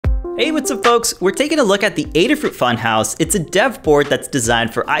Hey, what's up folks? We're taking a look at the Adafruit FunHouse. It's a dev board that's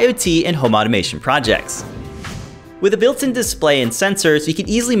designed for IoT and home automation projects. With a built-in display and sensors, you can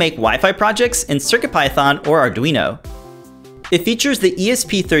easily make Wi-Fi projects in CircuitPython or Arduino. It features the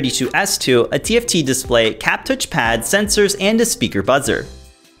ESP32S2, a TFT display, cap touchpad, sensors, and a speaker buzzer.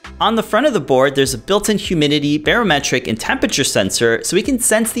 On the front of the board, there's a built-in humidity, barometric, and temperature sensor so we can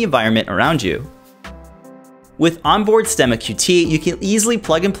sense the environment around you. With onboard Stemma QT, you can easily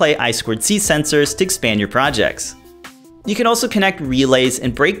plug and play I2C sensors to expand your projects. You can also connect relays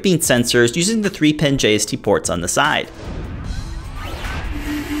and breakbeat sensors using the 3-pin JST ports on the side.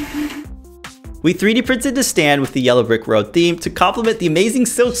 We 3D printed the stand with the yellow brick road theme to complement the amazing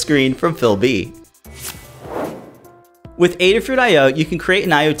silk screen from Phil B. With Adafruit IO, you can create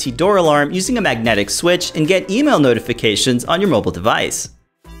an IoT door alarm using a magnetic switch and get email notifications on your mobile device.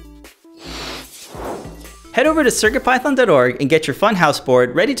 Head over to CircuitPython.org and get your FunHouse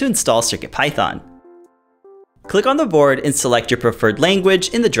board ready to install CircuitPython. Click on the board and select your preferred language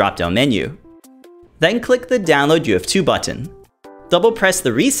in the drop-down menu. Then click the Download UF2 button. Double press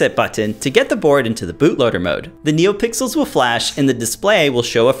the Reset button to get the board into the bootloader mode. The NeoPixels will flash and the display will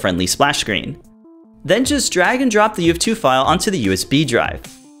show a friendly splash screen. Then just drag and drop the UF2 file onto the USB drive.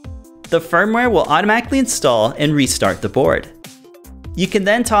 The firmware will automatically install and restart the board. You can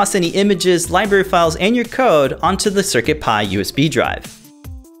then toss any images, library files, and your code onto the CircuitPy USB drive.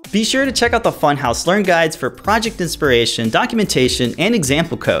 Be sure to check out the FunHouse Learn Guides for project inspiration, documentation, and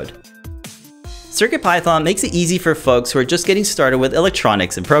example code. CircuitPython makes it easy for folks who are just getting started with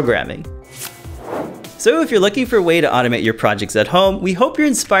electronics and programming. So if you're looking for a way to automate your projects at home, we hope you're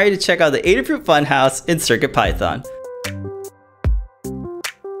inspired to check out the Adafruit FunHouse in CircuitPython.